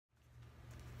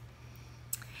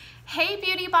Hey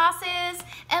beauty bosses,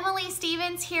 Emily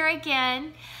Stevens here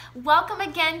again. Welcome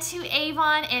again to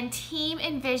Avon and Team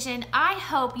Envision. I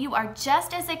hope you are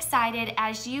just as excited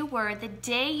as you were the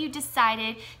day you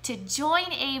decided to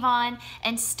join Avon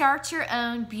and start your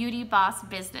own beauty boss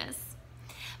business.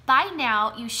 By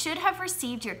now, you should have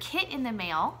received your kit in the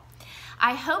mail.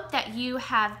 I hope that you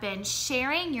have been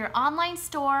sharing your online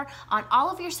store on all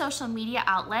of your social media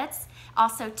outlets,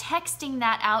 also texting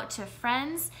that out to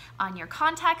friends on your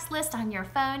contacts list on your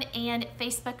phone and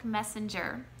Facebook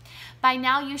Messenger. By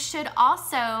now, you should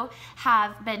also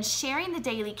have been sharing the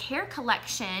daily care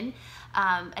collection,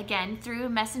 again, through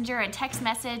Messenger and text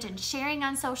message and sharing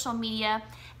on social media,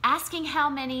 asking how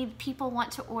many people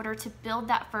want to order to build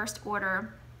that first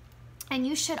order. And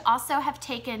you should also have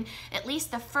taken at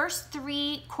least the first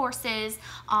 3 courses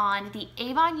on the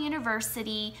Avon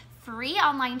University free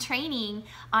online training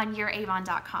on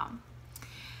youravon.com.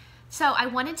 So I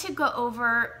wanted to go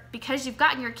over, because you've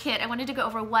gotten your kit, I wanted to go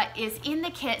over what is in the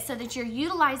kit so that you're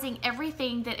utilizing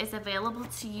everything that is available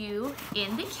to you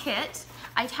in the kit.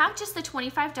 I have just the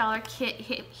 $25 kit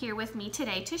here with me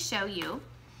today to show you.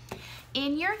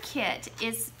 In your kit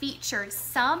is featured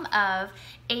some of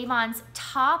Avon's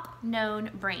top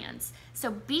known brands.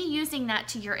 So be using that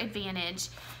to your advantage.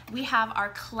 We have our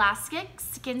classic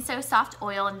Skin So Soft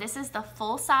oil, and this is the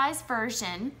full size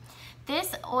version.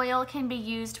 This oil can be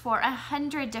used for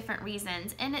 100 different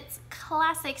reasons, and it's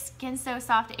classic Skin So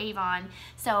Soft Avon,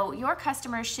 so your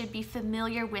customers should be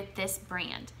familiar with this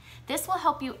brand. This will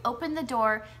help you open the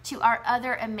door to our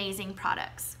other amazing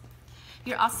products.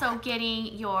 You're also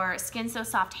getting your Skin So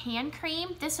Soft hand cream.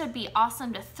 This would be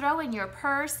awesome to throw in your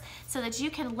purse so that you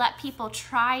can let people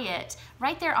try it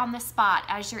right there on the spot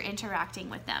as you're interacting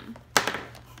with them.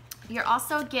 You're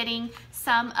also getting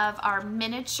some of our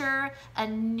miniature, a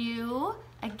new,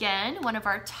 again, one of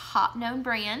our top known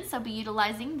brands, so be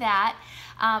utilizing that.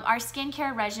 Our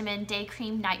skincare regimen, day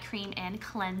cream, night cream, and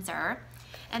cleanser.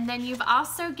 And then you've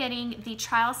also getting the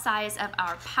trial size of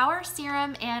our power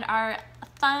serum and our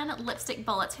fun lipstick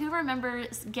bullets. Who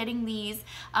remembers getting these?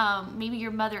 Maybe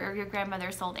your mother or your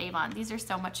grandmother sold Avon. These are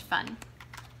so much fun.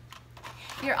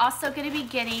 You're also going to be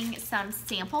getting some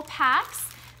sample packs.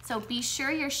 So be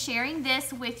sure you're sharing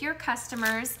this with your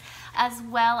customers, as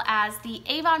well as the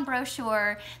Avon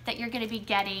brochure that you're going to be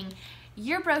getting.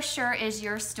 Your brochure is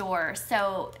your store,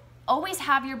 so always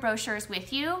have your brochures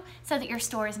with you so that your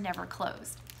store is never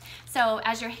closed. So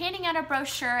as you're handing out a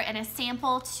brochure and a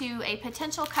sample to a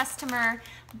potential customer,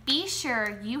 be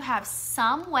sure you have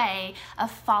some way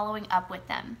of following up with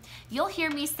them. You'll hear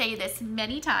me say this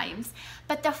many times,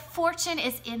 but the fortune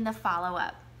is in the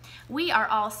follow-up. We are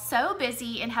all so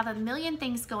busy and have a million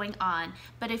things going on,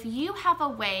 but if you have a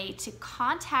way to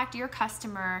contact your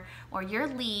customer or your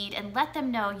lead and let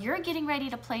them know you're getting ready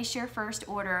to place your first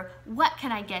order, what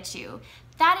can I get you?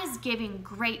 That is giving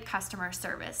great customer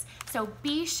service. So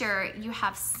be sure you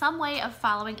have some way of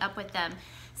following up with them.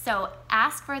 So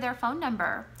ask for their phone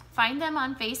number, find them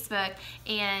on Facebook,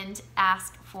 and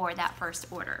ask for that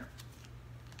first order.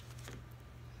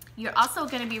 You're also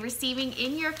going to be receiving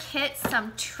in your kit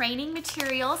some training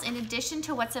materials in addition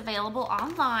to what's available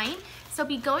online. So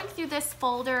be going through this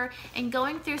folder and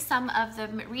going through some of the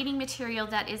reading material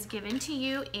that is given to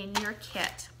you in your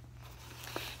kit.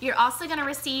 You're also going to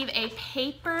receive a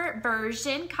paper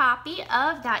version copy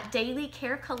of that daily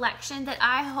care collection that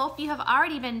I hope you have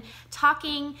already been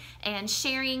talking and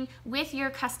sharing with your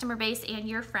customer base and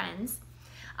your friends.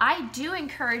 I do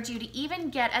encourage you to even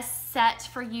get a set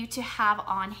for you to have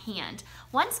on hand.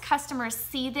 Once customers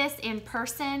see this in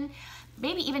person,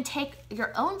 maybe even take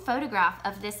your own photograph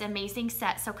of this amazing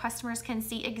set so customers can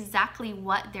see exactly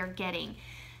what they're getting.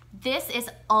 This is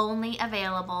only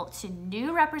available to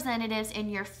new representatives in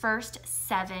your first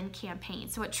 7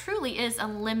 campaigns. So it truly is a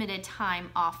limited time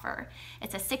offer.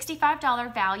 It's a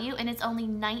 $65 value and it's only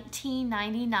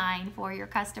 $19.99 for your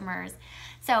customers.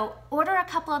 So order a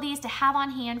couple of these to have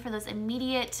on hand for those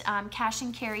immediate cash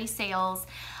and carry sales.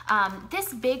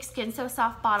 This big Skin So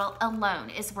Soft bottle alone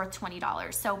is worth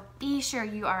 $20. So be sure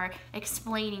you are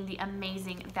explaining the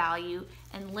amazing value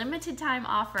and limited time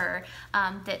offer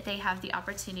that they have the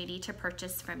opportunity to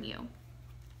purchase from you.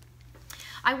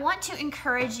 I want to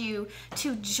encourage you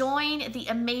to join the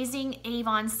amazing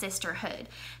Avon Sisterhood.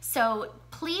 So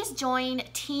please join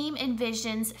Team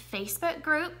Envision's Facebook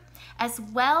group, as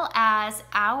well as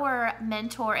our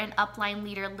mentor and upline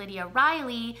leader, Lydia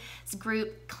Riley's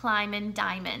group, Climbin'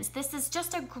 Diamonds. This is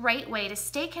just a great way to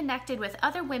stay connected with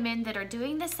other women that are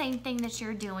doing the same thing that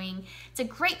you're doing. It's a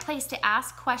great place to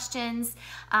ask questions,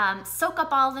 soak up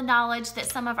all the knowledge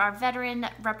that some of our veteran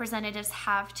representatives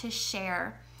have to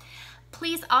share.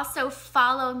 Please also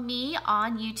follow me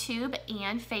on YouTube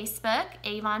and Facebook,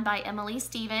 Avon by Emily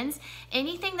Stevens.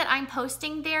 Anything that I'm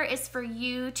posting there is for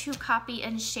you to copy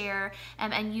and share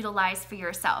and utilize for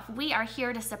yourself. We are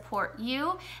here to support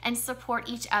you and support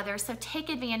each other, so take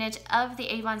advantage of the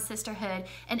Avon Sisterhood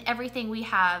and everything we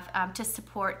have to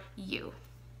support you.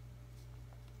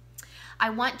 I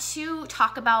want to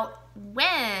talk about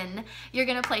when you're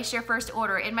gonna place your first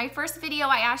order. In my first video,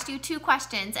 I asked you 2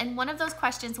 questions, and one of those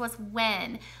questions was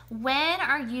when. When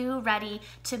are you ready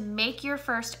to make your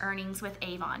first earnings with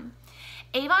Avon?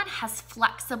 Avon has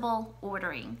flexible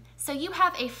ordering, so you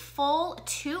have a full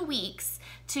 2 weeks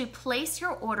to place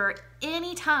your order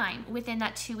anytime within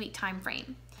that 2-week time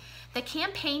frame. The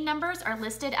campaign numbers are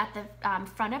listed at the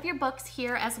front of your books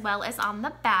here as well as on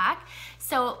the back.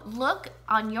 So look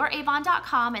on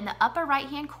youravon.com in the upper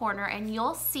right-hand corner and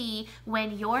you'll see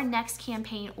when your next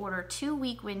campaign order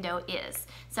 2-week window is.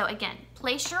 So again,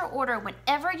 place your order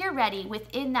whenever you're ready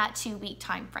within that 2-week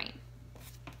time frame.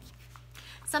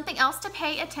 Something else to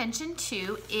pay attention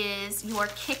to is your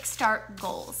Kickstart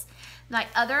goals. My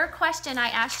other question I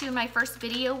asked you in my first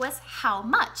video was how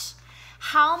much?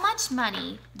 How much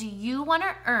money do you want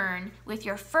to earn with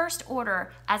your first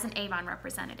order as an Avon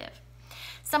representative?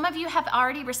 Some of you have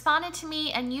already responded to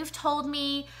me and you've told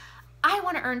me, I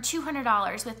want to earn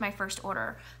 $200 with my first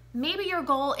order. Maybe your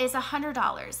goal is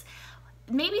 $100.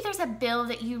 Maybe there's a bill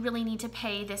that you really need to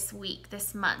pay this week,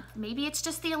 this month. Maybe it's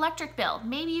just the electric bill.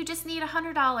 Maybe you just need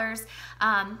 $100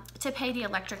 to pay the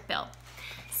electric bill.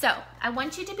 So I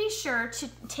want you to be sure to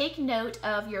take note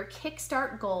of your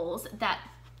Kickstart goals,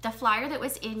 the flyer that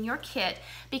was in your kit,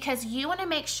 because you want to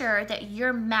make sure that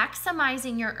you're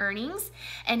maximizing your earnings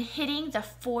and hitting the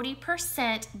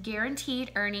 40%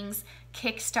 guaranteed earnings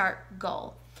Kickstart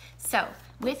goal. So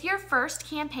with your first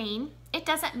campaign, it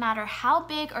doesn't matter how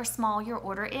big or small your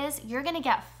order is, you're going to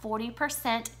get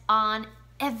 40% on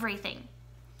everything.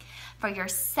 For your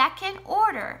second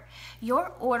order,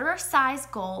 your order size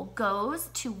goal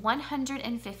goes to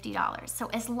 $150. So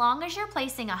as long as you're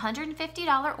placing a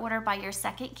 $150 order by your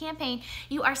second campaign,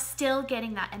 you are still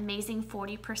getting that amazing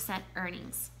 40%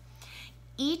 earnings.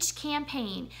 Each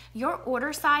campaign, your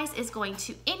order size is going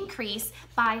to increase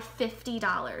by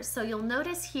 $50. So you'll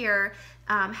notice here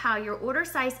how your order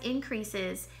size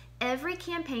increases every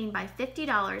campaign by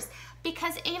 $50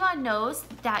 because Avon knows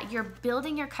that you're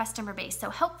building your customer base.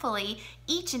 So hopefully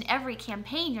each and every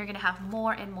campaign you're going to have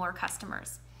more and more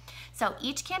customers. So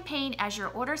each campaign, as your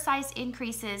order size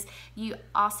increases, you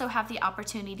also have the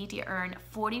opportunity to earn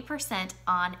 40%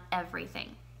 on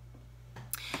everything.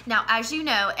 Now, as you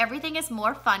know, everything is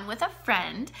more fun with a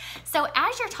friend. So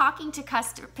as you're talking to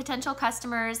potential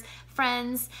customers,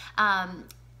 friends,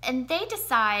 and they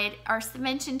decide or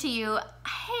mention to you,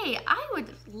 hey, I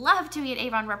would love to be an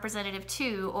Avon representative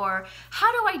too, or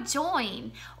how do I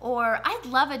join? Or I'd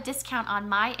love a discount on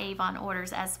my Avon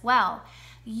orders as well.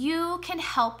 You can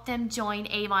help them join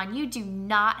Avon. You do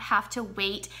not have to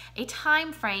wait a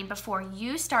time frame before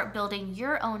you start building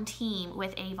your own team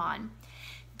with Avon.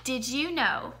 Did you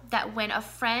know that when a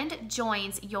friend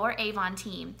joins your Avon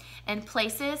team and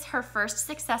places her first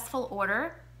successful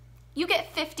order, you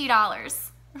get $50?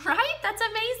 Right? That's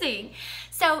amazing.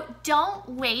 So don't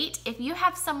wait. If you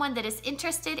have someone that is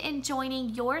interested in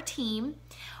joining your team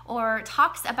or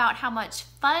talks about how much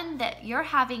fun that you're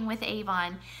having with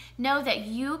Avon, know that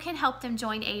you can help them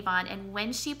join Avon, and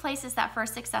when she places that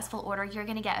first successful order, you're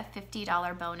going to get a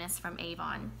 $50 bonus from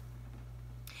Avon.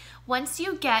 Once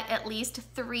you get at least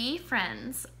 3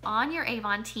 friends on your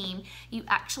Avon team, you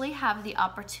actually have the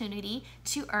opportunity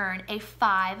to earn a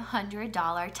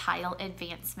 $500 title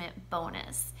advancement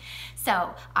bonus.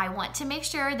 So I want to make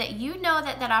sure that you know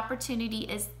that that opportunity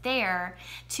is there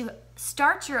to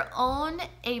start your own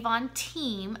Avon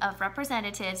team of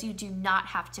representatives. You do not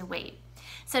have to wait.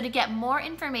 So to get more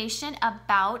information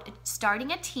about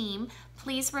starting a team,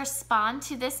 please respond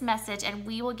to this message and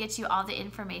we will get you all the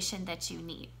information that you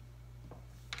need.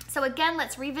 So again,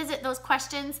 let's revisit those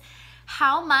questions.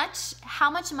 How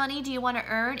much money do you want to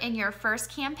earn in your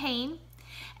first campaign?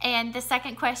 And the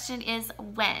second question is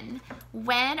when?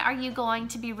 When are you going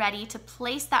to be ready to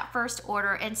place that first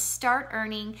order and start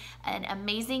earning an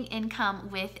amazing income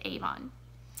with Avon?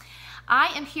 I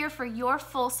am here for your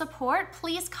full support.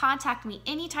 Please contact me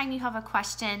anytime you have a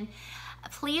question.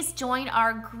 Please join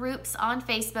our groups on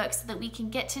Facebook so that we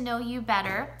can get to know you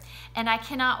better. And I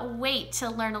cannot wait to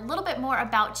learn a little bit more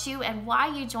about you and why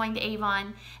you joined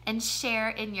Avon and share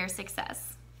in your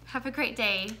success. Have a great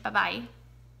day. Bye-bye.